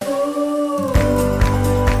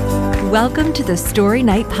Welcome to the Story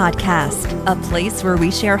Night Podcast, a place where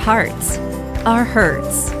we share hearts, our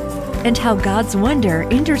hurts, and how God's wonder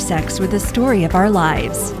intersects with the story of our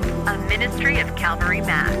lives. A ministry of Calvary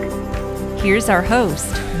Mac. Here's our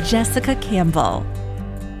host, Jessica Campbell.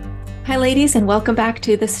 Hi, ladies, and welcome back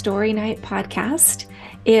to the Story Night Podcast.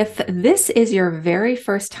 If this is your very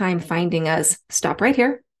first time finding us, stop right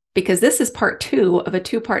here, because this is part 2 of a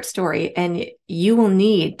 2-part story, and you will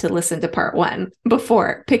need to listen to part 1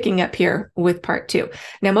 before picking up here with part 2.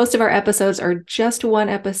 Now, most of our episodes are just 1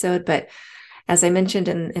 episode, but as I mentioned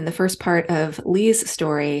in the first part of Lee's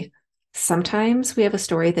story, sometimes we have a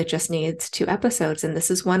story that just needs 2 episodes, and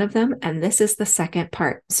this is one of them, and this is the second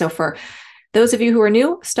part. So for those of you who are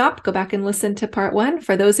new, stop, go back and listen to part 1.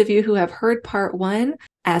 For those of you who have heard part 1,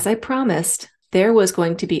 as I promised, there was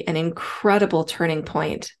going to be an incredible turning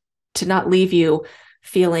point to not leave you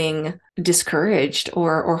feeling discouraged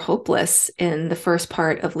or hopeless in the first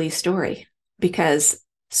part of Lee's story, because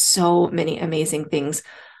so many amazing things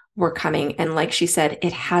were coming. And like she said,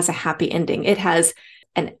 it has a happy ending. It has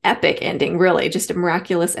an epic ending, really, just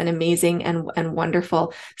miraculous and amazing and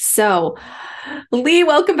wonderful. So, Lee,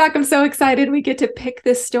 welcome back. I'm so excited we get to pick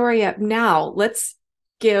this story up now. Let's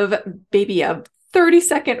give baby a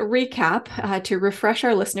 30-second recap to refresh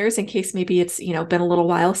our listeners in case maybe it's, been a little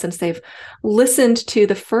while since they've listened to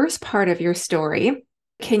the first part of your story.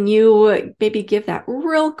 Can you maybe give that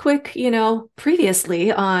real quick,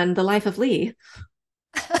 previously on the life of Lee?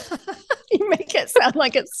 You make it sound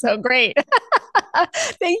like it's so great.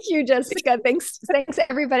 Thank you, Jessica. Thanks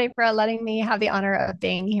everybody for letting me have the honor of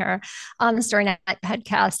being here on the Story Night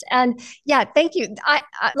Podcast. And yeah, thank you.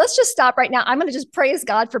 Let's just stop right now. I'm going to just praise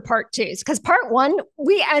God for part 2, because part 1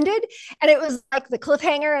 we ended and it was like the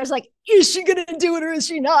cliffhanger. I was like, is she going to do it or is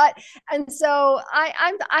she not? And so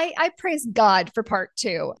I praise God for part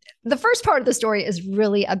 2. The first part of the story is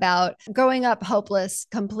really about growing up hopeless,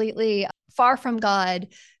 completely far from God.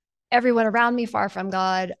 Everyone around me far from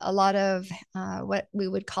God, a lot of what we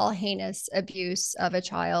would call heinous abuse of a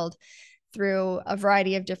child through a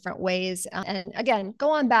variety of different ways. And again,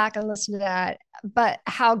 go on back and listen to that. But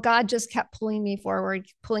how God just kept pulling me forward.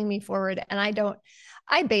 And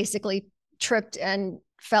I basically tripped and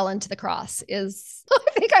fell into the cross I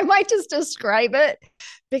think I might just describe it,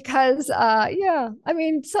 because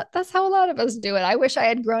that's how a lot of us do it. I wish I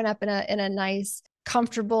had grown up in a nice,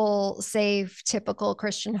 comfortable, safe, typical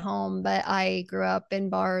Christian home, but I grew up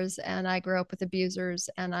in bars and I grew up with abusers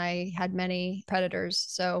and I had many predators.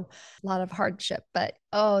 So a lot of hardship, but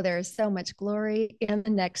there's so much glory in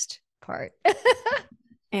the next part.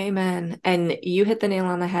 Amen. And you hit the nail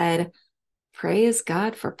on the head. Praise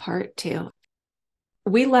God for part 2.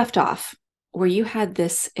 We left off where you had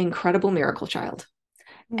this incredible miracle child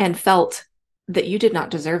and felt that you did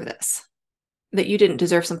not deserve this, that you didn't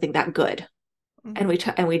deserve something that good. And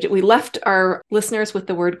we left our listeners with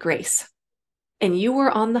the word grace, and you were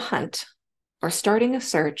on the hunt or starting a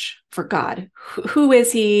search for God. Who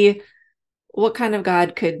is he? What kind of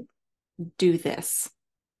God could do this?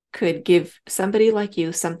 Could give somebody like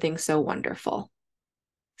you something so wonderful?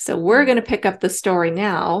 So we're going to pick up the story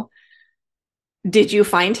now. Did you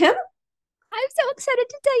find him? I'm so excited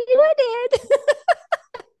to tell you I did.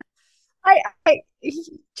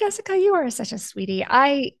 Jessica, you are such a sweetie.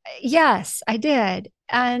 Yes, I did.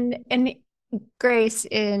 And grace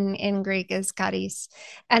in Greek is charis,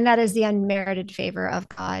 and that is the unmerited favor of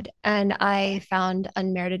God. And I found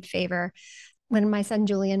unmerited favor when my son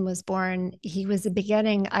Julian was born. He was the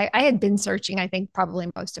beginning. I had been searching, I think, probably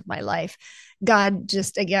most of my life. God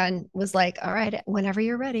just, again, was like, all right, whenever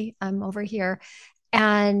you're ready, I'm over here.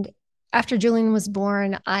 And after Julian was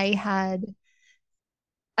born, I had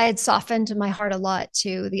softened my heart a lot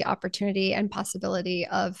to the opportunity and possibility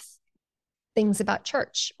of things about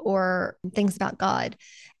church or things about God.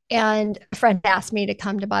 And a friend asked me to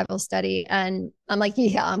come to Bible study, and I'm like,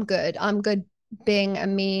 yeah, I'm good. I'm good being a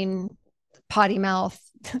mean, potty mouth,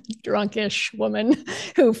 drunkish woman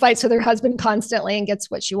who fights with her husband constantly and gets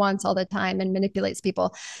what she wants all the time and manipulates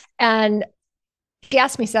people. And he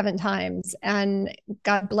asked me 7 times, and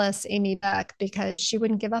God bless Amy Beck, because she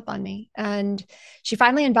wouldn't give up on me. And she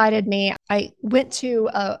finally invited me. I went to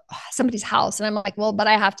somebody's house, and I'm like, well, but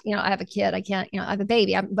I have to, I have a kid. I can't, I have a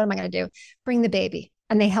baby. What am I going to do? Bring the baby.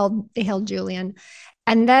 And they held Julian.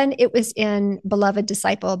 And then it was in Beloved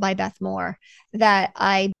Disciple by Beth Moore that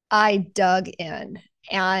I dug in,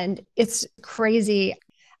 and it's crazy.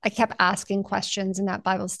 I kept asking questions in that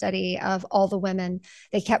Bible study of all the women.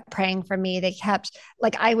 They kept praying for me. They kept,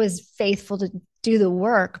 I was faithful to do the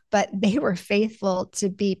work, but they were faithful to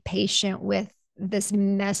be patient with this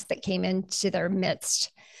mess that came into their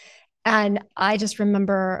midst. And I just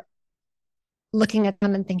remember looking at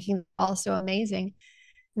them and thinking also amazing.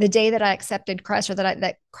 The day that I accepted Christ, or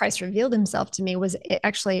that Christ revealed himself to me, was it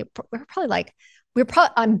actually,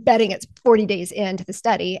 I'm betting it's 40 days into the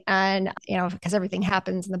study. And, because everything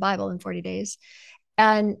happens in the Bible in 40 days.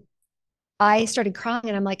 And I started crying,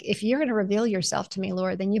 and I'm like, if you're going to reveal yourself to me,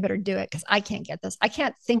 Lord, then you better do it, because I can't get this. I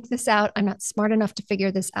can't think this out. I'm not smart enough to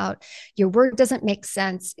figure this out. Your word doesn't make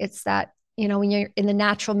sense. It's that, when you're in the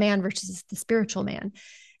natural man versus the spiritual man.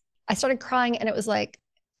 I started crying, and it was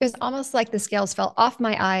almost like the scales fell off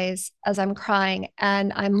my eyes as I'm crying,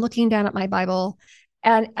 and I'm looking down at my Bible.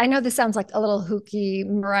 And I know this sounds like a little hooky,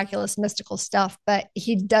 miraculous, mystical stuff, but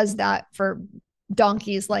he does that for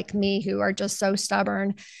donkeys like me who are just so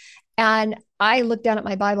stubborn. And I look down at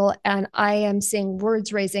my Bible, and I am seeing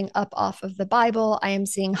words raising up off of the Bible. I am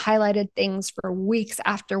seeing highlighted things for weeks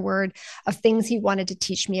afterward of things he wanted to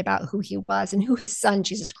teach me about who he was and who his son,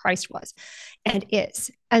 Jesus Christ, was and is.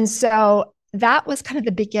 And so that was kind of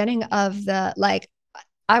the beginning of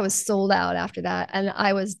I was sold out after that. And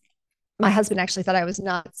my husband actually thought I was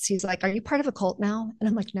nuts. He's like, "Are you part of a cult now?" And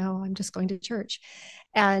I'm like, "No, I'm just going to church."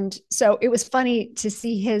 And so it was funny to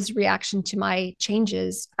see his reaction to my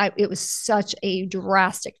changes. It was such a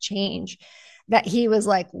drastic change that he was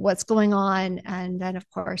like, "What's going on?" And then, of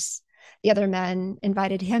course, the other men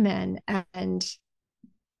invited him in, and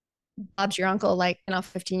Bob's your uncle,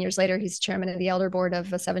 15 years later, he's chairman of the elder board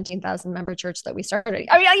of a 17,000 member church that we started.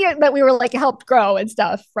 I mean, yeah, that we were helped grow and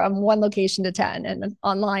stuff from one location to 10 and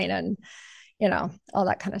online and, all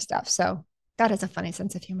that kind of stuff. So God has a funny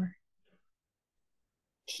sense of humor.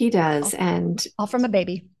 He does. And all from a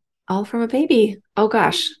baby. All from a baby. Oh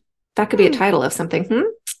gosh, that could be a title of something.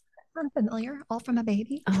 Unfamiliar. All from a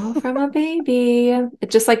baby. All from a baby.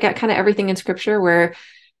 It's just like kind of everything in scripture where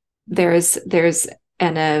there's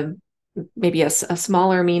maybe a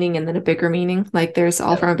smaller meaning and then a bigger meaning. Like there's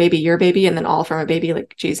all from a baby, your baby, and then all from a baby,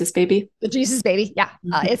 like Jesus baby. The Jesus baby. Yeah.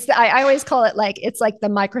 Mm-hmm. I always call it it's like the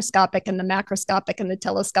microscopic and the macroscopic and the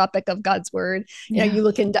telescopic of God's word. You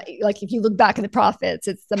look in, if you look back in the prophets,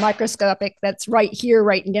 it's the microscopic that's right here,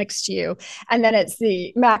 right next to you. And then it's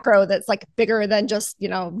the macro that's bigger than just,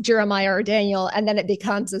 Jeremiah or Daniel. And then it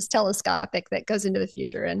becomes this telescopic that goes into the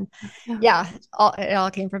future. And it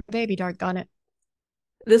all came from a baby, doggone it.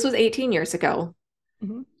 This was 18 years ago.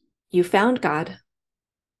 Mm-hmm. You found God.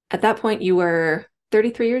 At that point, you were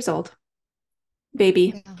 33 years old.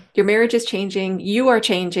 Baby, Your marriage is changing. You are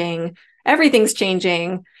changing. Everything's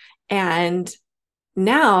changing. And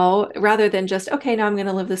now, rather than just, okay, now I'm going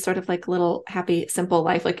to live this sort of little happy, simple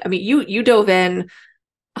life. You dove in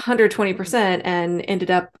 120% and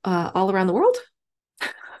ended up all around the world.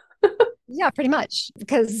 Yeah, pretty much.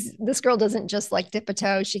 Because this girl doesn't just dip a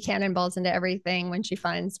toe. She cannonballs into everything when she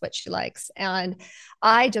finds what she likes. And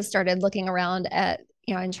I just started looking around at,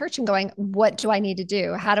 in church and going, what do I need to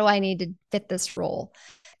do? How do I need to fit this role?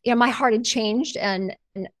 My heart had changed and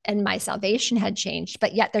my salvation had changed,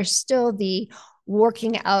 but yet there's still the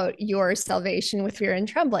working out your salvation with fear and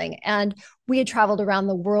trembling. And we had traveled around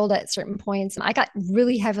the world at certain points. And I got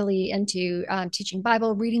really heavily into teaching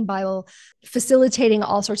Bible, reading Bible, facilitating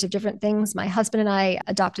all sorts of different things. My husband and I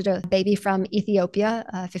adopted a baby from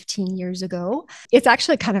Ethiopia 15 years ago. It's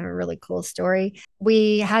actually kind of a really cool story.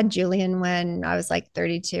 We had Julian when I was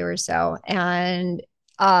 32 or so. And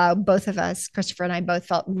both of us, Christopher and I, both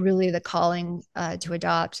felt really the calling to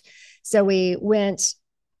adopt. So we went,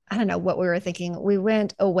 I don't know what we were thinking. We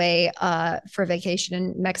went away for vacation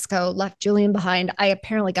in Mexico, left Julian behind. I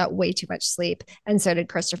apparently got way too much sleep, and so did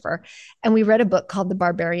Christopher. And we read a book called The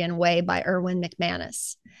Barbarian Way by Erwin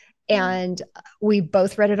McManus. And we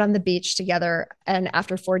both read it on the beach together. And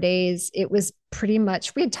after 4 days, it was pretty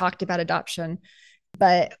much, we had talked about adoption,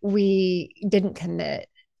 but we didn't commit.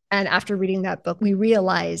 And after reading that book, we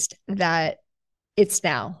realized that it's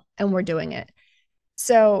now and we're doing it.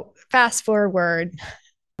 So fast forward,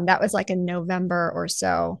 that was in November or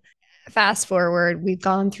so. Fast forward, we've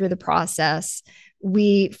gone through the process.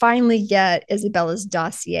 We finally get Isabella's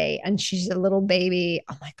dossier, and she's a little baby.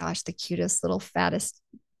 Oh my gosh, the cutest, little, fattest,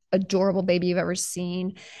 adorable baby you've ever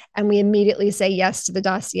seen. And we immediately say yes to the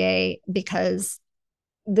dossier because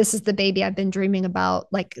this is the baby I've been dreaming about,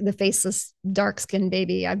 the faceless, dark-skinned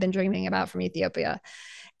baby I've been dreaming about from Ethiopia.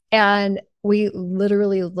 And we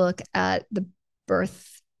literally look at the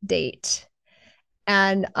birth date.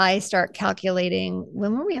 And I start calculating,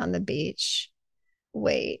 when were we on the beach?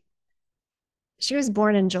 Wait, she was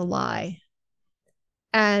born in July.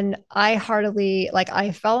 And I heartily,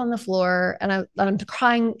 I fell on the floor and I'm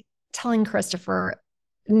crying, telling Christopher,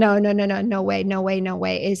 no way.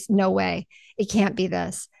 It's no way. It can't be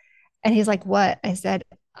this. And he's like, what? I said,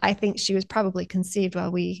 I think she was probably conceived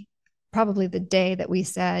while we probably the day that we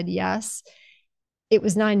said yes, it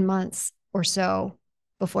was 9 months or so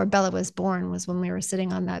before Bella was born, was when we were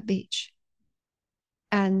sitting on that beach.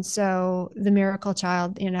 And so the miracle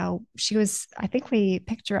child, she was, I think we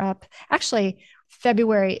picked her up. Actually,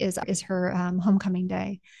 February is her homecoming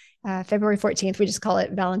day. February 14th, we just call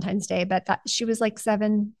it Valentine's Day, but she was like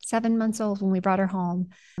 7 months old when we brought her home.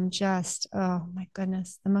 Just, oh my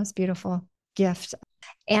goodness, the most beautiful gift.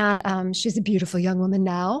 And she's a beautiful young woman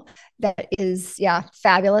now that is,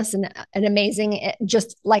 fabulous and amazing,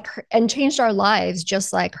 just like her, and changed our lives,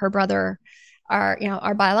 just like her brother,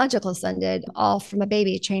 our biological son did, all from a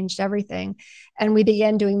baby, changed everything. And we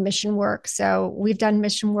began doing mission work. So we've done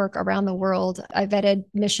mission work around the world. I've vetted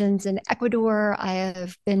missions in Ecuador. I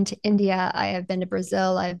have been to India. I have been to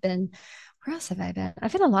Brazil. Where else have I been?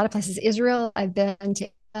 I've been a lot of places. Israel. I've been to,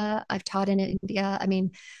 I've taught in India. I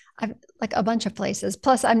mean, I've like a bunch of places.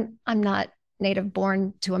 Plus I'm not native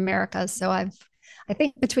born to America. So I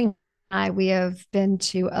think between we have been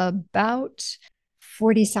to about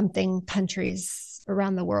 40 something countries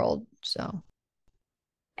around the world.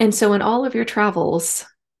 And so in all of your travels,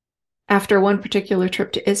 after one particular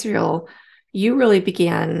trip to Israel, you really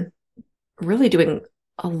began really doing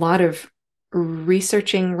a lot of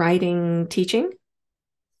researching, writing, teaching.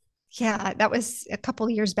 Yeah, that was a couple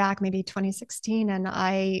of years back, maybe 2016.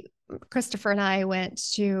 And Christopher and I went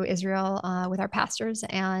to Israel with our pastors.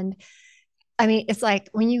 And I mean, it's like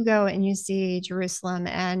when you go and you see Jerusalem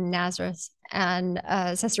and Nazareth and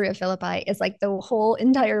Caesarea Philippi, it's like the whole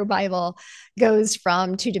entire Bible goes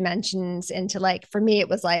from 2 dimensions into, like, for me, it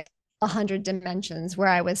was like 100 dimensions where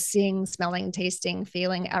I was seeing, smelling, tasting,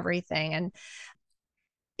 feeling everything. And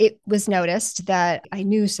it was noticed that I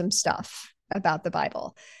knew some stuff about the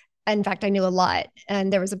Bible. In fact, I knew a lot.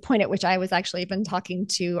 And there was a point at which I was actually been talking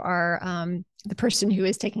to the person who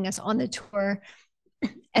is taking us on the tour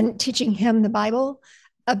and teaching him the Bible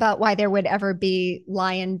about why there would ever be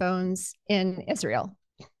lion bones in Israel,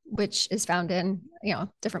 which is found in,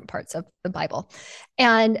 different parts of the Bible.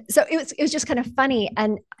 And so it was just kind of funny.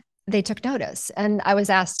 And they took notice. And I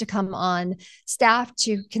was asked to come on staff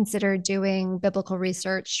to consider doing biblical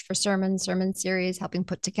research for sermon series, helping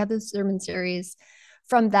put together the sermon series.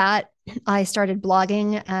 From that, I started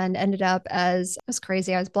blogging and ended up it was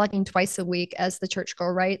crazy. I was blogging twice a week as the Church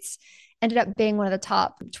Girl Writes. Ended up being one of the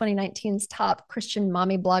 2019's top Christian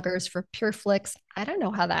mommy bloggers for PureFlix. I don't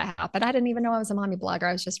know how that happened. I didn't even know I was a mommy blogger.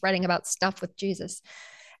 I was just writing about stuff with Jesus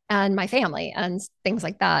and my family and things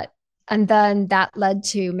like that. And then that led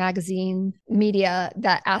to magazine media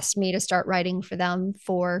that asked me to start writing for them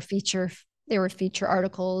for feature. There were feature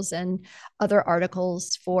articles and other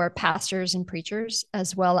articles for pastors and preachers,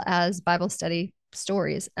 as well as Bible study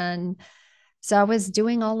stories. And so I was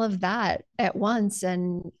doing all of that at once,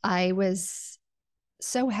 and I was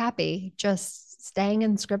so happy just staying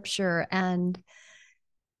in scripture and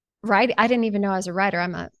writing. I didn't even know I was a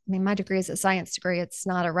writer. My degree is a science degree. It's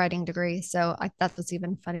not a writing degree. So that's what's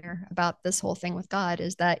even funnier about this whole thing with God,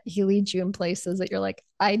 is that he leads you in places that you're like,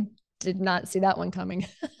 I did not see that one coming.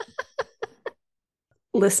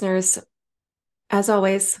 Listeners, as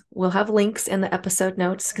always, we'll have links in the episode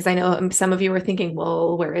notes, because I know some of you are thinking,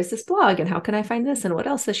 well, where is this blog and how can I find this and what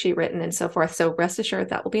else has she written and so forth. So rest assured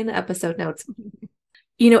that will be in the episode notes.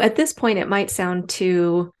 At this point, it might sound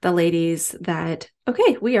to the ladies that,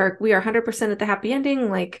 okay, we are 100% at the happy ending.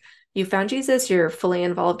 Like, you found Jesus, you're fully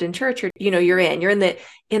involved in church, you're in the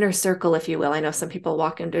inner circle, if you will. I know some people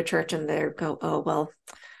walk into a church and they go, oh, well,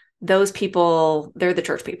 those people, they're the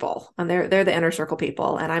church people and they're the inner circle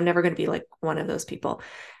people. And I'm never going to be like one of those people.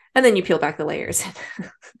 And then you peel back the layers.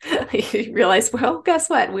 You realize, well, guess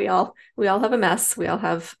what? We all have a mess. We all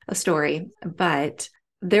have a story, but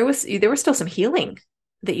there was still some healing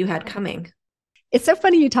that you had coming. It's so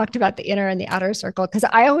funny you talked about the inner and the outer circle, because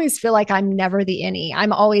I always feel like I'm never the innie.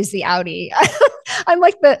 I'm always the outie. I'm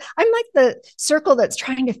like the circle that's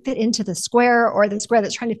trying to fit into the square, or the square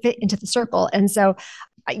that's trying to fit into the circle. And so,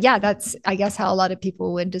 yeah, that's, I guess, how a lot of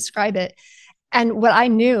people would describe it. And what I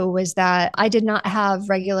knew was that I did not have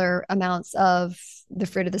regular amounts of the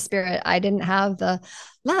fruit of the Spirit. I didn't have the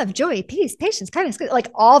love, joy, peace, patience, kindness, like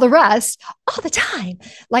all the rest all the time,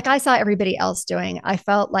 like I saw everybody else doing. I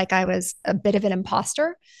felt like I was a bit of an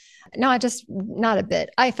imposter. No, not a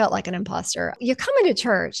bit. I felt like an imposter. You come into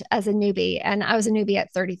church as a newbie, and I was a newbie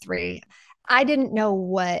at 33. I didn't know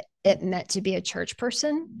what it meant to be a church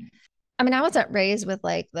person. I mean, I wasn't raised with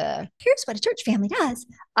like here's what a church family does.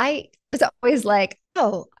 I was always like,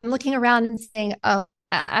 oh, I'm looking around and saying, oh,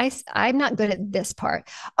 I'm not good at this part.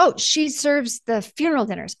 Oh, she serves the funeral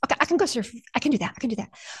dinners. Okay, I can go serve. I can do that.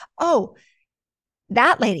 Oh,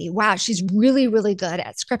 that lady, wow, she's really, really good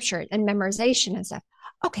at scripture and memorization and stuff.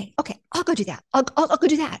 Okay, I'll go do that. I'll go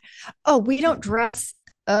do that. Oh, we don't dress.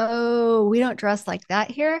 Oh, we don't dress like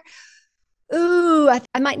that here. Ooh,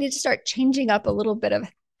 I might need to start changing up a little bit of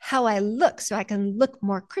how I look so I can look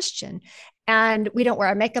more Christian. And we don't wear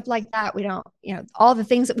our makeup like that. We don't, all the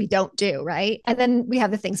things that we don't do, right? And then we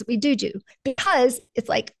have the things that we do because it's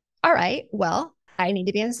like, all right, well, I need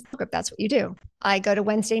to be in a small group. That's what you do. I go to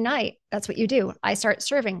Wednesday night. That's what you do. I start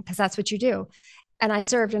serving because that's what you do. And I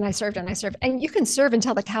served and I served and I served. And you can serve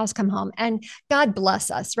until the cows come home. And God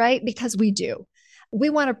bless us, right? Because we do. We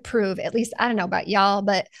want to prove, at least, I don't know about y'all,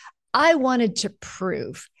 but I wanted to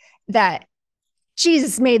prove that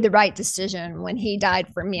Jesus made the right decision when he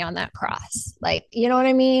died for me on that cross. Like, you know what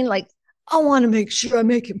I mean? Like, I want to make sure I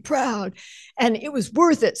make him proud and it was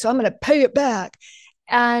worth it. So I'm going to pay it back.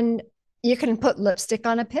 And you can put lipstick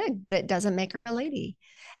on a pig, but it doesn't make her a lady.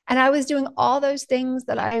 And I was doing all those things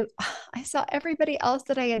that I saw everybody else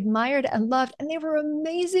that I admired and loved. And they were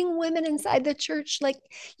amazing women inside the church. Like,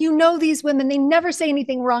 these women, they never say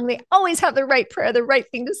anything wrong. They always have the right prayer, the right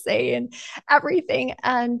thing to say and everything.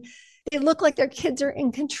 And they look like their kids are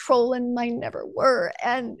in control and mine never were.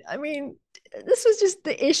 And I mean, this was just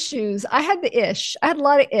the issues. I had a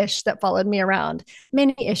lot of ish that followed me around,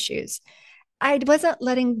 many issues. I wasn't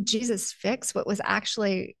letting Jesus fix what was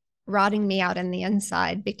actually rotting me out in the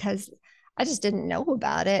inside because I just didn't know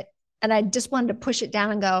about it. And I just wanted to push it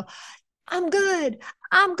down and go, I'm good.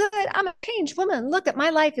 I'm a changed woman. Look at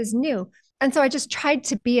my life is new. And so I just tried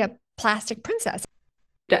to be a plastic princess.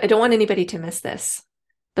 I don't want anybody to miss this.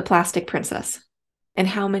 The plastic princess, and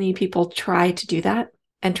how many people try to do that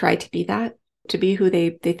and try to be that, to be who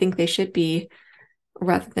they think they should be,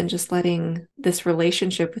 rather than just letting this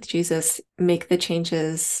relationship with Jesus make the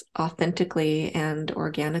changes authentically and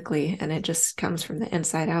organically. And it just comes from the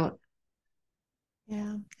inside out.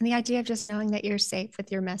 Yeah. And the idea of just knowing that you're safe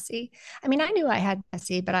with your messy. I mean, I knew I had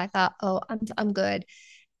messy, but I thought, oh, I'm good.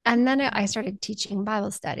 And then I started teaching Bible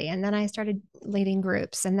study, and then I started leading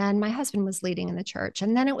groups, and then my husband was leading in the church.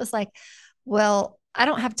 And then it was like, well, I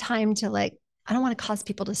don't have time to I don't want to cause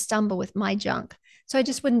people to stumble with my junk. So I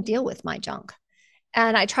just wouldn't deal with my junk.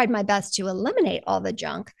 And I tried my best to eliminate all the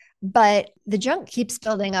junk, but the junk keeps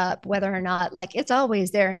building up, whether or not it's always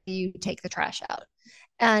there. You take the trash out,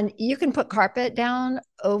 and you can put carpet down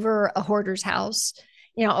over a hoarder's house,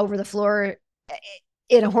 over the floor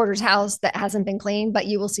in a hoarder's house that hasn't been cleaned, but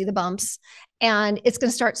you will see the bumps and it's going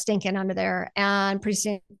to start stinking under there. And pretty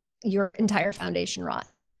soon your entire foundation rot.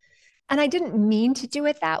 And I didn't mean to do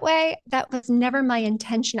it that way. That was never my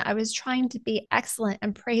intention. I was trying to be excellent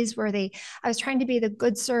and praiseworthy. I was trying to be the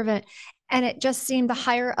good servant. And it just seemed the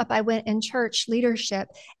higher up I went in church leadership.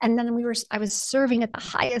 And then I was serving at the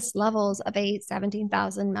highest levels of a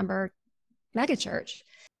 17,000 member megachurch.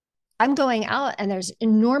 I'm going out and there's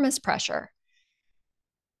enormous pressure.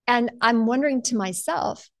 And I'm wondering to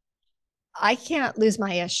myself, I can't lose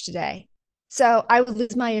my ish today. So I would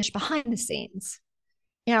lose my ish behind the scenes,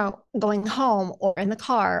 going home or in the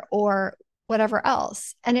car or whatever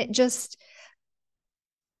else. And it's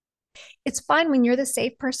fine when you're the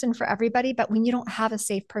safe person for everybody, but when you don't have a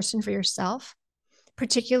safe person for yourself,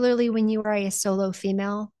 particularly when you are a solo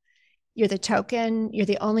female, you're the token, you're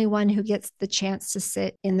the only one who gets the chance to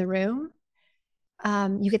sit in the room.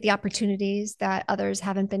 You get the opportunities that others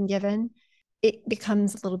haven't been given. It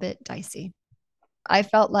becomes a little bit dicey. I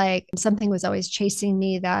felt like something was always chasing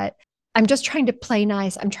me, that I'm just trying to play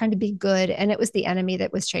nice. I'm trying to be good. And it was the enemy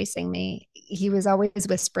that was chasing me. He was always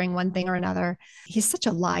whispering one thing or another. He's such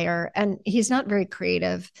a liar, and he's not very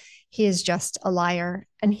creative. He is just a liar.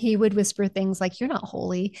 And he would whisper things like, you're not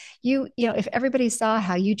holy. If everybody saw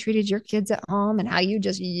how you treated your kids at home and how you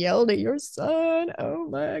just yelled at your son, oh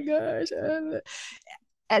my gosh.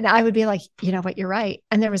 And I would be like, you know what, you're right.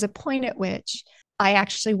 And there was a point at which I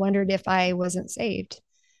actually wondered if I wasn't saved.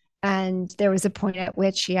 And there was a point at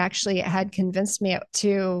which he actually had convinced me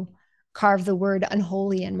to carve the word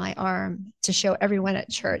unholy in my arm to show everyone at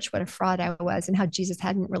church what a fraud I was and how Jesus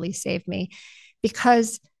hadn't really saved me.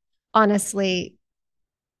 Because honestly,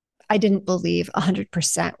 I didn't believe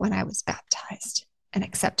 100% when I was baptized and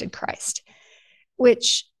accepted Christ,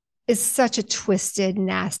 which is such a twisted,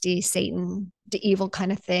 nasty, Satan, the evil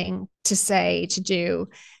kind of thing to say, to do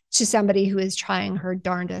to somebody who is trying her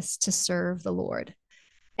darndest to serve the Lord.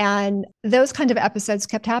 And those kind of episodes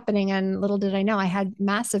kept happening. And little did I know, I had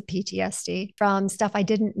massive PTSD from stuff I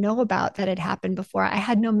didn't know about that had happened before. I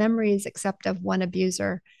had no memories except of one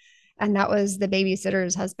abuser. And that was the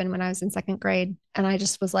babysitter's husband when I was in second grade. And I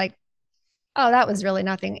just was like, oh, that was really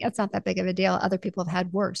nothing. It's not that big of a deal. Other people have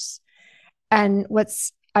had worse. And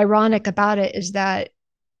what's ironic about it is that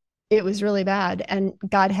it was really bad. And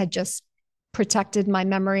God had just protected my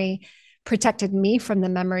memory, protected me from the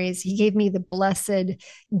memories. He gave me the blessed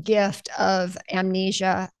gift of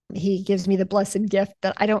amnesia. He gives me the blessed gift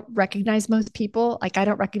that I don't recognize most people. Like, I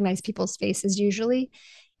don't recognize people's faces usually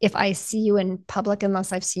if I see you in public,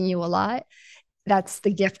 unless I've seen you a lot. That's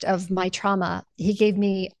the gift of my trauma. He gave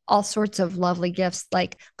me all sorts of lovely gifts,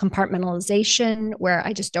 like compartmentalization, where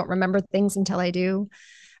I just don't remember things until I do.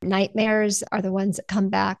 Nightmares are the ones that come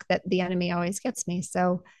back that the enemy always gets me.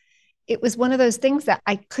 So it was one of those things that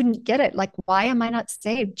I couldn't get it. Like, why am I not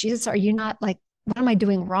saved? Jesus, are you not, like, what am I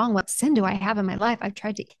doing wrong? What sin do I have in my life? I've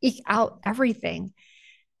tried to eke out everything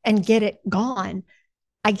and get it gone.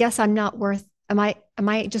 I guess I'm not worth, am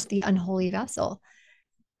I just the unholy vessel?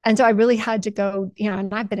 And so I really had to go,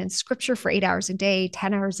 and I've been in scripture for 8 hours a day,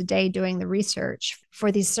 10 hours a day doing the research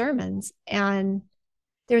for these sermons. And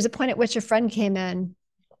there was a point at which a friend came in,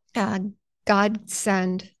 God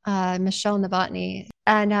send Michelle Novotny.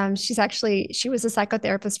 And she was a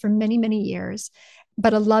psychotherapist for many, many years,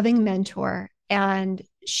 but a loving mentor. And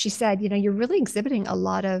she said, you're really exhibiting a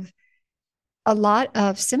lot of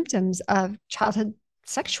symptoms of childhood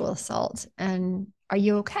sexual assault. And are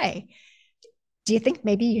you okay? Do you think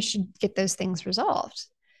maybe you should get those things resolved?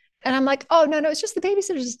 And I'm like, oh, no, it's just the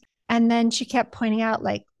babysitters. And then she kept pointing out,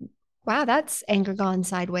 like, wow, that's anger gone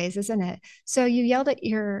sideways, isn't it? So you yelled at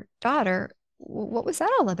your daughter. What was that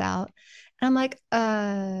all about? And I'm like,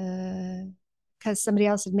 because somebody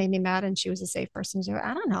else had made me mad and she was a safe person. So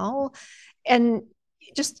I don't know. And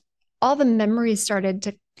just all the memories started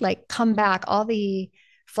to, like, come back, all the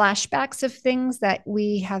flashbacks of things that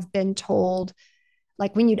we have been told.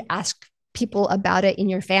 Like, when you'd ask people about it in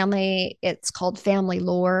your family, it's called family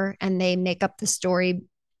lore, and they make up the story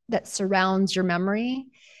that surrounds your memory,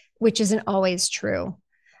 which isn't always true.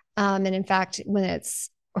 And in fact, when it's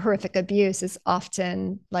horrific abuse, it's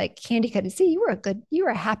often like candy coated. See, you were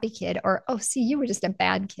a happy kid, or, oh, see, you were just a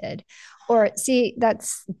bad kid, or, see,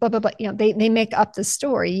 that's blah, blah, blah. They make up the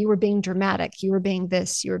story. You were being dramatic. You were being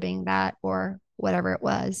this, you were being that, or whatever it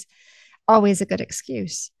was. Always a good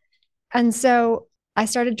excuse. And so I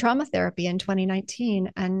started trauma therapy in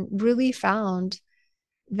 2019 and really found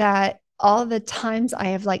that all the times I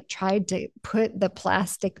have, like, tried to put the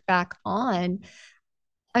plastic back on.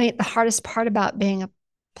 I mean, the hardest part about being a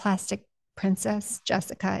plastic princess,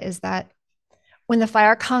 Jessica, is that when the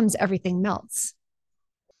fire comes, everything melts.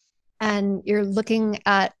 And you're looking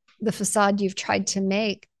at the facade you've tried to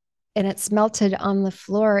make, and it's melted on the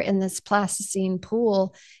floor in this plasticine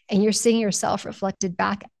pool, and you're seeing yourself reflected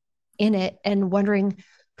back in it and wondering,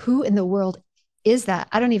 who in the world is that?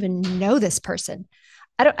 I don't even know this person.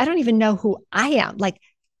 I don't even know who I am. Like,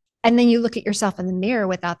 and then you look at yourself in the mirror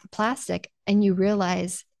without the plastic and you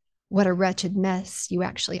realize what a wretched mess you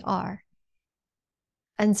actually are.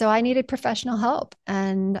 And so I needed professional help,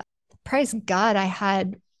 and praise God, I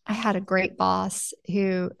had a great boss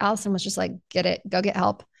who, Allison, was just like, get it, go get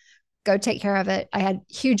help, go take care of it. I had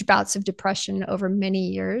huge bouts of depression over many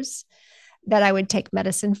years that I would take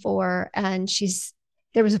medicine for. And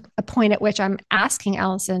there was a point at which I'm asking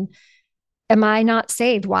Allison, am I not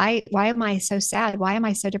saved? Why am I so sad? Why am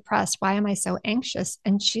I so depressed? Why am I so anxious?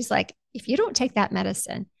 And she's like, if you don't take that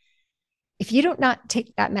medicine, it's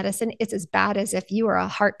as bad as if you were a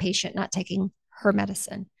heart patient not taking her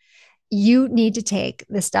medicine. You need to take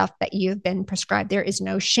the stuff that you've been prescribed. There is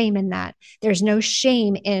no shame in that. There's no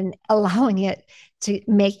shame in allowing it to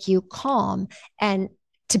make you calm and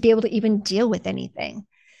to be able to even deal with anything.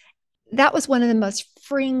 That was one of the most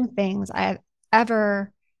freeing things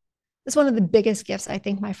it's one of the biggest gifts I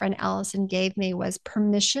think my friend Allison gave me, was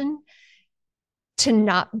permission to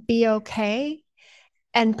not be okay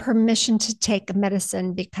and permission to take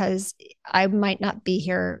medicine, because I might not be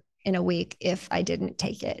here in a week if I didn't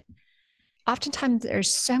take it. Oftentimes there's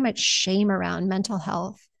so much shame around mental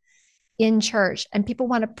health in church, and people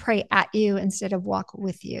want to pray at you instead of walk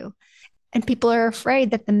with you. And people are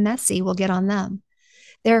afraid that the messy will get on them.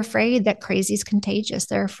 They're afraid that crazy is contagious.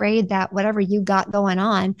 They're afraid that whatever you got going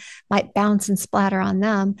on might bounce and splatter on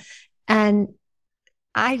them. And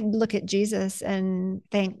I look at Jesus and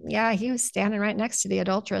think, yeah, he was standing right next to the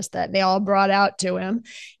adulteress that they all brought out to him.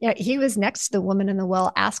 He was next to the woman in the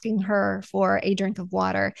well, asking her for a drink of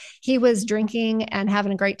water. He was drinking and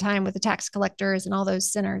having a great time with the tax collectors and all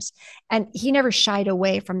those sinners. And he never shied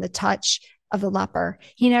away from the touch of the leper.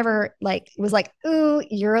 He never was like, ooh,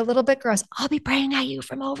 you're a little bit gross, I'll be praying at you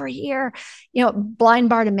from over here. Blind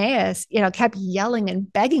Bartimaeus, kept yelling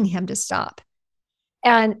and begging him to stop.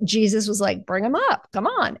 And Jesus was like, bring him up, come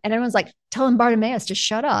on. And everyone's like, telling Bartimaeus to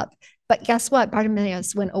shut up. But guess what?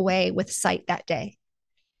 Bartimaeus went away with sight that day.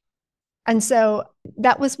 And so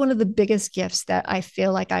that was one of the biggest gifts that I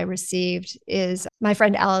feel like I received is my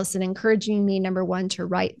friend Allison encouraging me, number one, to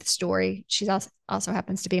write the story. She also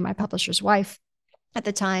happens to be my publisher's wife at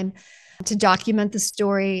the time, to document the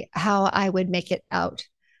story, how I would make it out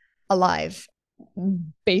alive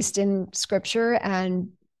based in scripture and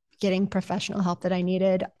getting professional help that I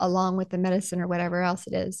needed along with the medicine or whatever else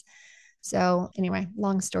it is. So anyway,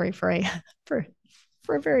 long story for a for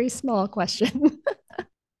a very small question.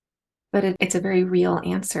 But it's a very real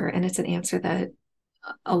answer, and it's an answer that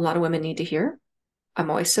a lot of women need to hear. I'm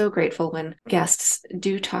always so grateful when guests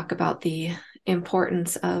do talk about the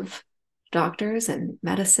importance of doctors and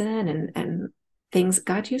medicine and things.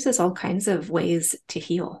 God uses all kinds of ways to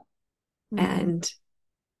heal. Mm-hmm. And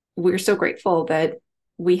we're so grateful that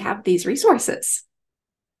we have these resources.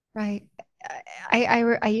 Right.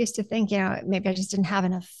 I used to think, maybe I just didn't have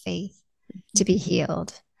enough faith to be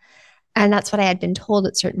healed. And that's what I had been told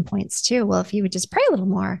at certain points too. Well, if you would just pray a little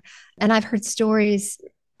more. And I've heard stories,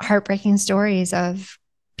 heartbreaking stories of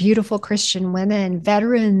beautiful Christian women,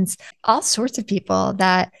 veterans, all sorts of people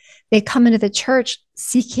that they come into the church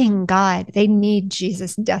seeking God. They need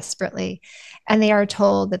Jesus desperately. And they are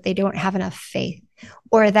told that they don't have enough faith,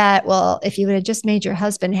 or that, well, if you would have just made your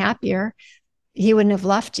husband happier, he wouldn't have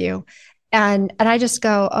left you. And I just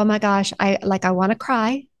go, oh my gosh, I want to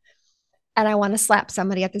cry. And I want to slap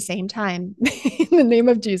somebody at the same time in the name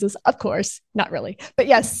of Jesus. Of course, not really, but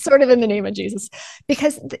yes, sort of in the name of Jesus,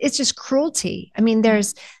 because it's just cruelty. I mean,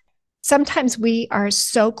 sometimes we are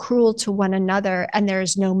so cruel to one another and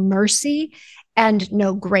there's no mercy and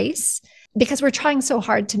no grace because we're trying so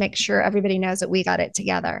hard to make sure everybody knows that we got it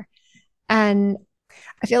together. And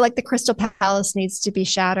I feel like the Crystal Palace needs to be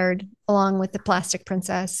shattered along with the Plastic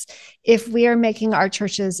Princess. If we are making our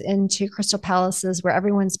churches into Crystal Palaces where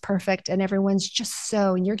everyone's perfect and everyone's just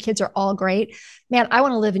so, and your kids are all great, man, I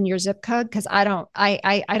want to live in your zip code because I don't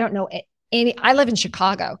know any. I live in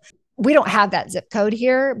Chicago. We don't have that zip code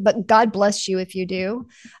here, but God bless you if you do.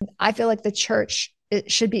 I feel like the church, it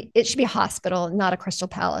should be a hospital, not a Crystal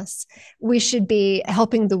Palace. We should be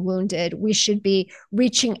helping the wounded. We should be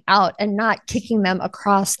reaching out and not kicking them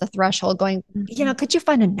across the threshold going, could you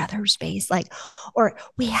find another space? Or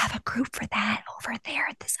we have a group for that over there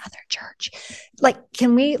at this other church.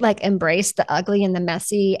 Can we embrace the ugly and the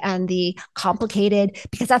messy and the complicated?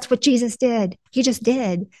 Because that's what Jesus did. He just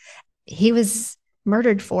did. He was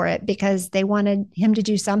murdered for it because they wanted him to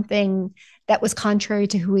do something that was contrary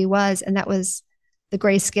to who he was. And that was the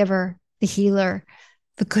grace giver, the healer,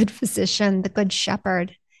 the good physician, the good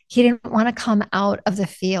shepherd. He didn't want to come out of the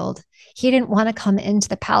field. He didn't want to come into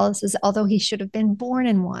the palaces, although he should have been born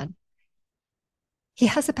in one. He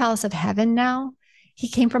has the palace of heaven now. He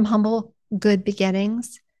came from humble, good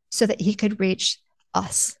beginnings so that he could reach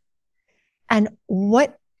us. And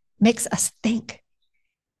what makes us think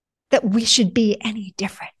that we should be any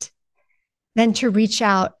different than to reach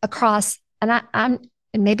out across, and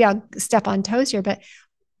maybe I'll step on toes here, but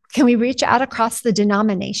can we reach out across the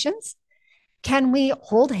denominations? Can we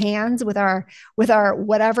hold hands with our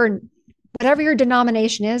whatever your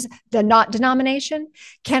denomination is, the not denomination?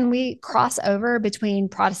 Can we cross over between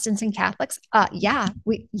Protestants and Catholics?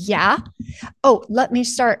 Yeah. Oh, let me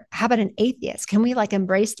start. How about an atheist? Can we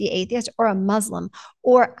embrace the atheist, or a Muslim,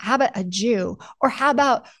 or how about a Jew, or how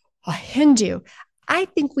about a Hindu? I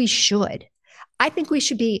think we should. I think we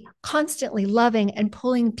should be constantly loving and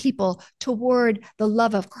pulling people toward the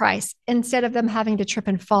love of Christ instead of them having to trip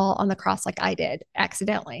and fall on the cross like I did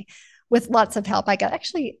accidentally with lots of help.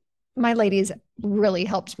 My ladies really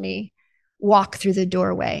helped me walk through the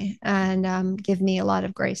doorway and give me a lot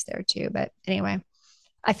of grace there too. But anyway,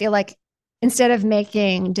 I feel like instead of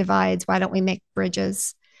making divides, why don't we make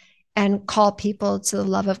bridges and call people to the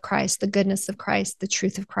love of Christ, the goodness of Christ, the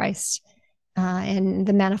truth of Christ, in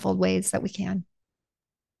the manifold ways that we can.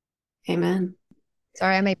 Amen.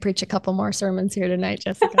 Sorry, I may preach a couple more sermons here tonight,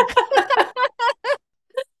 Jessica.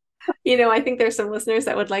 I think there's some listeners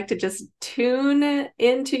that would like to just tune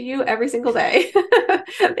into you every single day.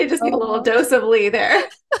 They just need a little dose of Lee there.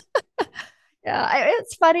 Yeah,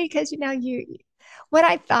 it's funny because, what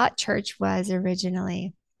I thought church was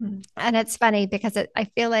originally. And it's funny because I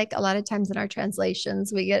feel like a lot of times in our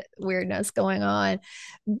translations, we get weirdness going on.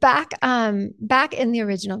 Back in the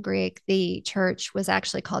original Greek, the church was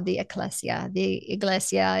actually called the Ecclesia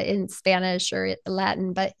in Spanish or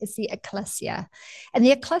Latin, but it's the Ecclesia. And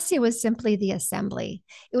the Ecclesia was simply the assembly.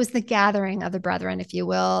 It was the gathering of the brethren, if you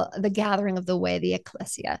will, the gathering of the way, the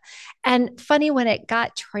Ecclesia. And funny, when it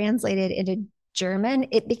got translated into German,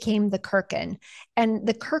 it became the Kirchen. And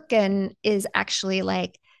the Kirchen is actually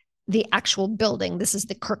the actual building. This is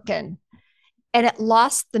the Kirchen. And it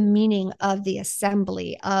lost the meaning of the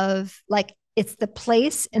assembly of like, it's the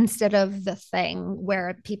place instead of the thing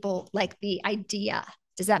where people like the idea.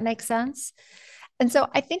 Does that make sense? And so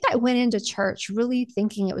I think I went into church really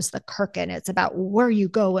thinking it was the curtain. It's about where you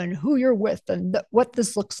go and who you're with and what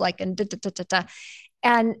this looks like and da, da, da, da, da.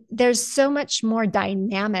 And there's so much more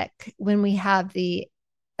dynamic when we have the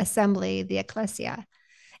assembly, the ecclesia,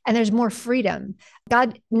 and there's more freedom.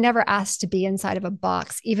 God never asked to be inside of a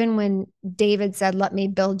box. Even when David said, let me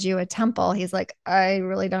build you a temple, he's like, I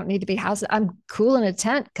really don't need to be housed. I'm cool in a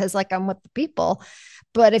tent because like I'm with the people.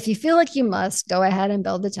 But if you feel like you must, go ahead and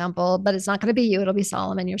build the temple, but it's not going to be you. It'll be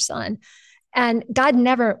Solomon, your son. And God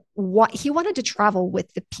never, he wanted to travel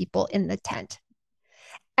with the people in the tent.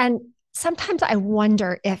 And sometimes I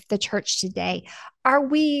wonder if the church today, are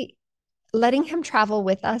we letting him travel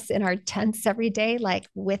with us in our tents every day, like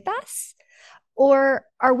with us? Or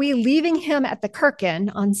are we leaving him at the Kirkin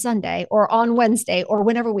on Sunday or on Wednesday or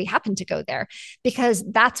whenever we happen to go there? Because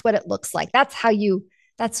that's what it looks like.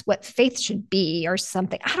 That's what faith should be or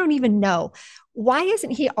something. I don't even know. Why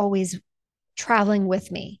isn't he always traveling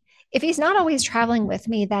with me? If he's not always traveling with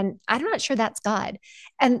me, then I'm not sure that's God.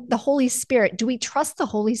 And the Holy Spirit, do we trust the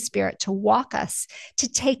Holy Spirit to walk us, to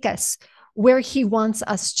take us where he wants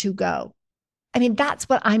us to go? I mean, that's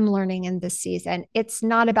what I'm learning in this season. It's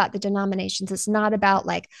not about the denominations. It's not about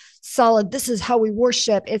like solid, this is how we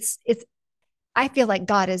worship. I feel like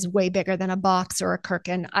God is way bigger than a box or a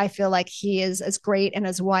curtain. I feel like he is as great and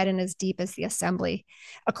as wide and as deep as the assembly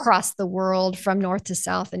across the world, from north to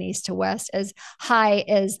south and east to west, as high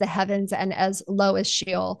as the heavens and as low as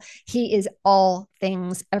Sheol. He is all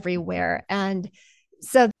things everywhere. And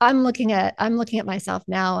so I'm looking at myself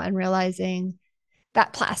now and realizing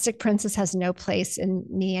that plastic princess has no place in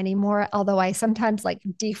me anymore. Although I sometimes like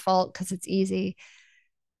default because it's easy.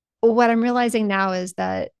 What I'm realizing now is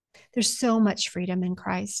that there's so much freedom in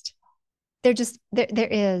Christ. There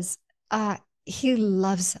is. He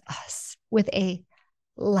loves us with a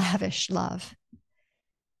lavish love.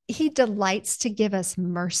 He delights to give us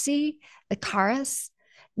mercy, the charis,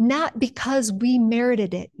 not because we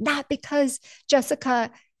merited it, not because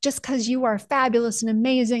Jessica, just because you are fabulous and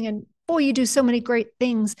amazing and boy, you do so many great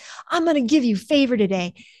things, I'm going to give you favor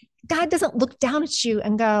today. God doesn't look down at you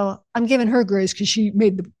and go, I'm giving her grace because she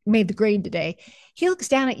made the grade today. He looks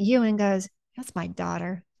down at you and goes, that's my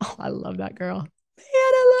daughter. Oh, I love that girl. Man,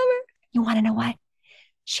 I love her. You want to know what?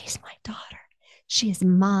 She's my daughter. She is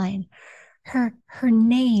mine. Her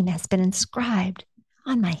name has been inscribed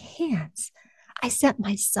on my hands. I sent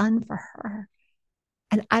my son for her,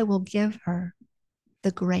 and I will give her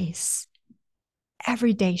the grace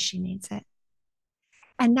every day she needs it.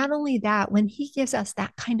 And not only that, when he gives us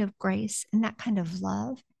that kind of grace and that kind of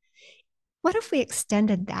love, what if we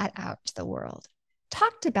extended that out to the world?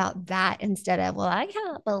 Talked about that instead of, well, I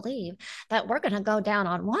can't believe that we're going to go down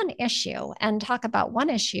on one issue and talk about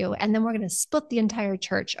one issue, and then we're going to split the entire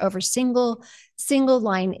church over single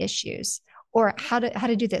line issues, or how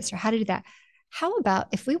to do this or how to do that. How about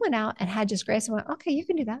if we went out and had just grace and went, okay, you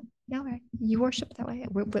can do that. Yeah, right. You worship that way.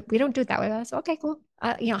 We don't do it that way. That's okay, cool.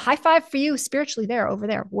 High five for you spiritually over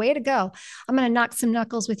there. Way to go. I'm going to knock some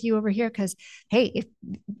knuckles with you over here because, hey,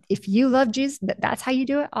 if you love Jesus, that's how you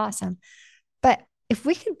do it. Awesome. But if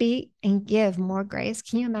we could be and give more grace,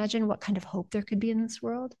 can you imagine what kind of hope there could be in this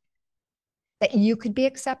world? That you could be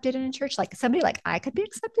accepted in a church, like somebody like I could be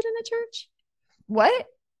accepted in a church. What?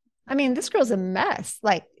 I mean, this girl's a mess.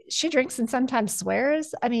 Like, she drinks and sometimes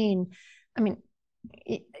swears. I mean,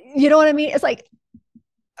 you know what I mean? It's like,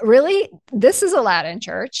 really? This is allowed in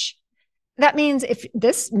church. That means if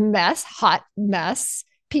this hot mess,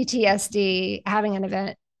 PTSD, having an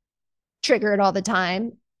event triggered all the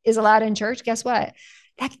time is allowed in church, guess what?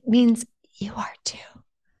 That means you are too.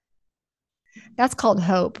 That's called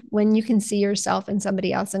hope. When you can see yourself in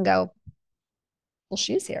somebody else and go, well,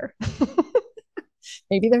 she's here.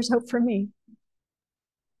 Maybe there's hope for me.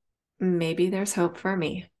 Maybe there's hope for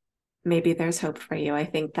me. Maybe there's hope for you. I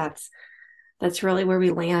think that's really where we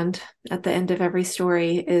land at the end of every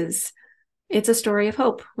story. Is it's a story of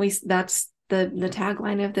hope. That's the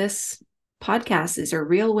tagline of this podcast, is are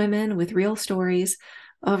real women with real stories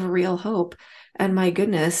of real hope. And my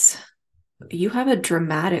goodness, you have a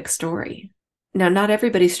dramatic story. Now, not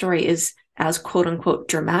everybody's story is as quote unquote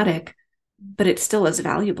dramatic, but it's still as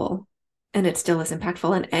valuable and it's still as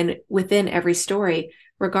impactful. And within every story,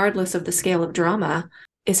 regardless of the scale of drama,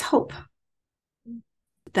 is hope.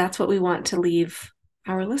 That's what we want to leave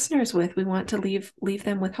our listeners with. We want to leave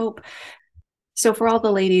them with hope. So for all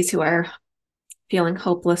the ladies who are feeling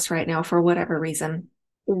hopeless right now for whatever reason,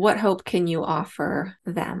 what hope can you offer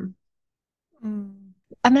them?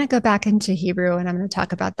 I'm going to go back into Hebrew and I'm going to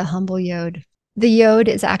talk about the humble yod. The yod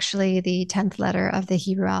is actually the 10th letter of the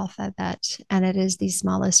Hebrew alphabet, and it is the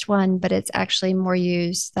smallest one, but it's actually more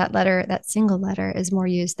used. That letter, that single letter, is more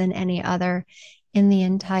used than any other in the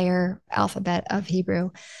entire alphabet of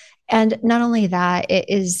Hebrew. And not only that,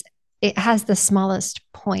 it has the smallest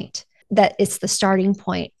point, that it's the starting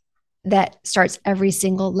point that starts every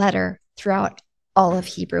single letter throughout all of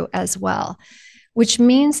Hebrew as well, which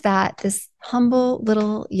means that this humble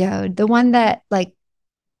little yod, the one that like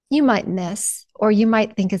you might miss, or you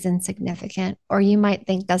might think is insignificant, or you might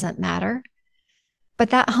think doesn't matter, but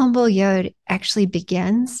that humble yod actually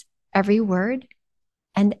begins every word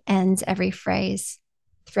and ends every phrase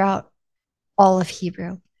throughout all of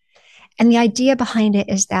Hebrew. And the idea behind it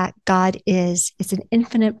is that God is an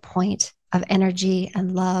infinite point of energy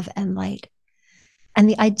and love and light. And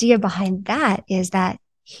the idea behind that is that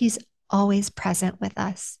he's always present with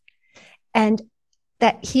us, and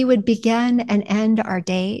that he would begin and end our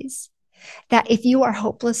days. That if you are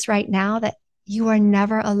hopeless right now, that you are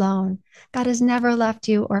never alone. God has never left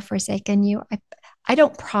you or forsaken you. I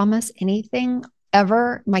don't promise anything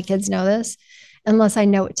ever. My kids know this, unless I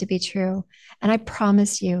know it to be true. And I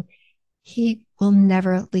promise you, he will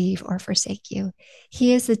never leave or forsake you.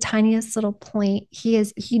 He is the tiniest little point.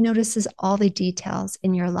 He notices all the details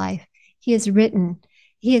in your life. He has written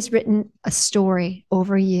a story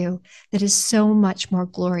over you that is so much more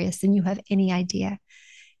glorious than you have any idea.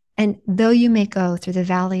 And though you may go through the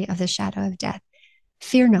valley of the shadow of death,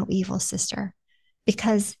 fear no evil, sister,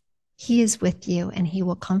 because he is with you and he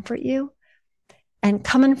will comfort you. And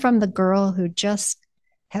coming from the girl who just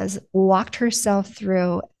has walked herself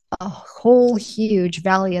through a whole huge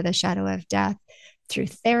valley of the shadow of death through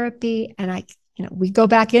therapy, and we go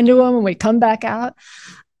back into them and we come back out.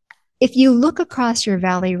 If you look across your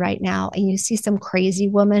valley right now and you see some crazy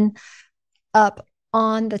woman up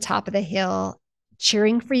on the top of the hill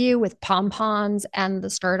cheering for you with pom-poms and the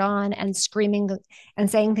skirt on and screaming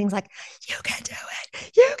and saying things like, "You can do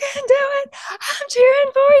it. You can do it. I'm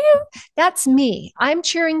cheering for you." That's me. I'm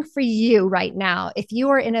cheering for you right now. If you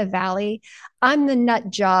are in a valley, I'm the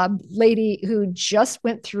nut job lady who just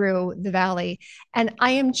went through the valley, and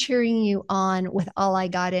I am cheering you on with all I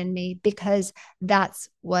got in me, because that's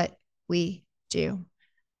what we do.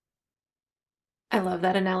 I love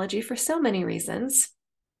that analogy for so many reasons.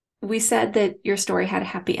 We said that your story had a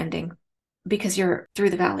happy ending because you're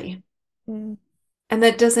through the valley. And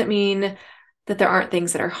that doesn't mean that there aren't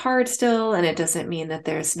things that are hard still. And it doesn't mean that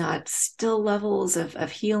there's not still levels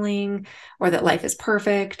of healing, or that life is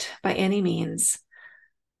perfect by any means.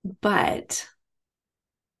 But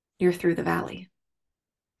you're through the valley.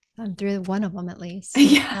 I'm through one of them at least.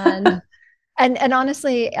 Yeah. And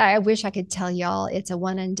honestly, I wish I could tell y'all it's a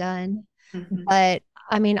one and done. Mm-hmm. But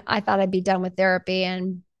I mean, I thought I'd be done with therapy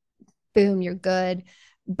and boom, you're good.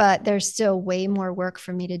 But there's still way more work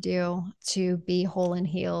for me to do to be whole and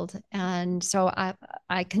healed. And so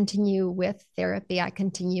I continue with therapy. I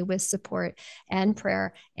continue with support and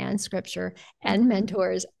prayer and scripture and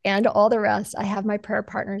mentors and all the rest. I have my prayer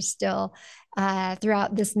partners still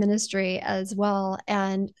throughout this ministry as well.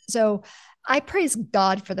 And so I praise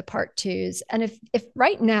God for the part twos. And if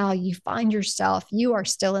right now you find yourself, you are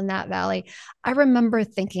still in that valley. I remember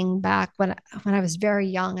thinking back when I was very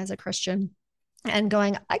young as a Christian and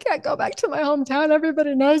going, I can't go back to my hometown.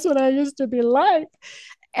 Everybody knows what I used to be like.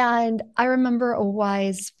 And I remember a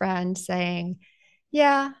wise friend saying,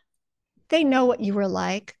 yeah, they know what you were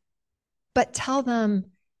like, but tell them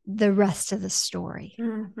the rest of the story.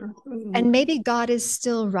 Mm-hmm. And maybe God is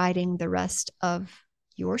still writing the rest of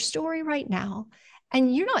your story right now.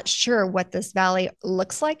 And you're not sure what this valley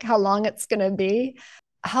looks like, how long it's going to be,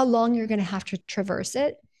 how long you're going to have to traverse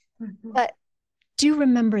it. Mm-hmm. But do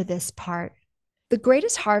remember this part. The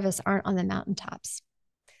greatest harvests aren't on the mountaintops.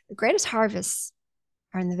 The greatest harvests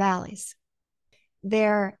are in the valleys.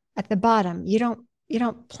 They're at the bottom. You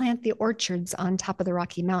don't plant the orchards on top of the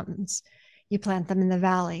Rocky Mountains. You plant them in the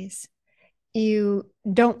valleys. You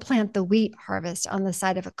don't plant the wheat harvest on the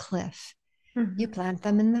side of a cliff. Mm-hmm. You plant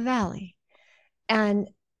them in the valley. And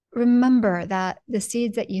remember that the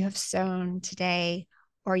seeds that you have sown today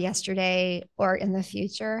or yesterday or in the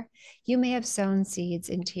future, you may have sown seeds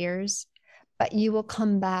in tears, but you will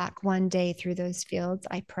come back one day through those fields,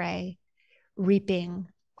 I pray, reaping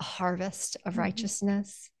a harvest of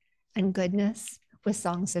righteousness and goodness with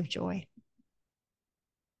songs of joy.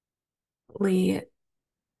 Lee,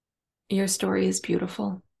 your story is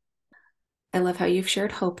beautiful. I love how you've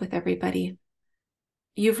shared hope with everybody.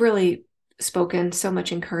 You've really spoken so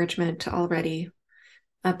much encouragement already,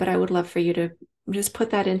 but I would love for you to just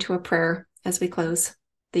put that into a prayer as we close,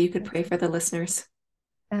 that you could pray for the listeners.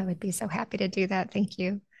 I would be so happy to do that. Thank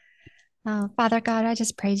you. Father God, I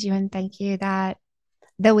just praise you and thank you that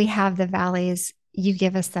though we have the valleys, you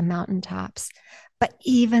give us the mountaintops. But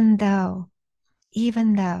even though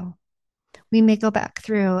we may go back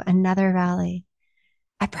through another valley,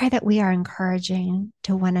 I pray that we are encouraging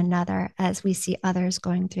to one another as we see others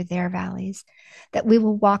going through their valleys, that we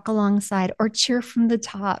will walk alongside or cheer from the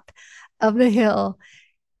top of the hill,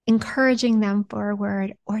 encouraging them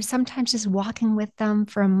forward, or sometimes just walking with them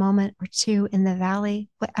for a moment or two in the valley,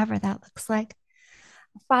 whatever that looks like.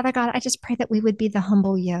 Father God, I just pray that we would be the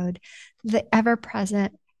humble yod, the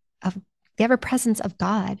ever-presence of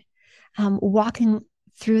God, walking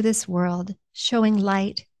through this world, showing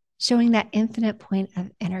light, showing that infinite point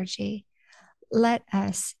of energy. Let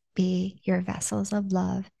us be your vessels of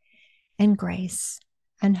love and grace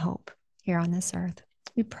and hope here on this earth.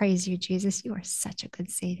 We praise you, Jesus. You are such a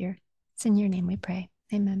good Savior. It's in your name we pray.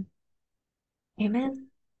 Amen. Amen.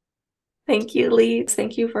 Thank you, Leeds.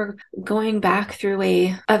 Thank you for going back through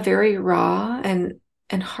a very raw and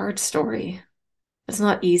hard story. It's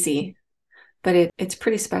not easy, but it's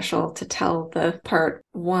pretty special to tell the part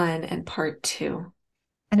 1 and part 2.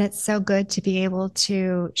 And it's so good to be able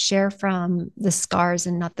to share from the scars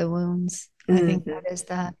and not the wounds. I think that is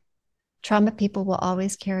the trauma. People will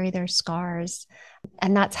always carry their scars.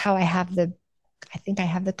 And that's how I think I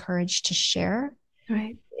have the courage to share.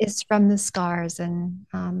 Right. Is from the scars, and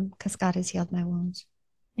because God has healed my wounds.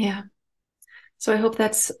 Yeah. So I hope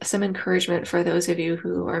that's some encouragement for those of you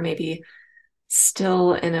who are maybe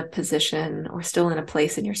still in a position or still in a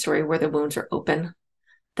place in your story where the wounds are open,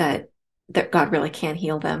 that God really can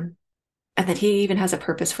heal them, and that he even has a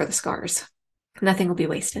purpose for the scars. Nothing will be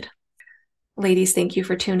wasted. Ladies, thank you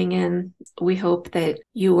for tuning in. We hope that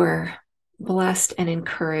you were blessed and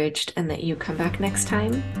encouraged, and that you come back next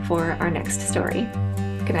time for our next story.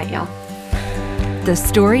 Good night, y'all. The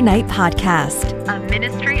Story Night Podcast, a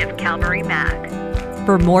ministry of Calvary Mac.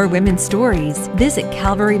 For more women's stories, visit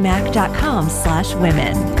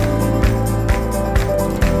calvarymac.com/women.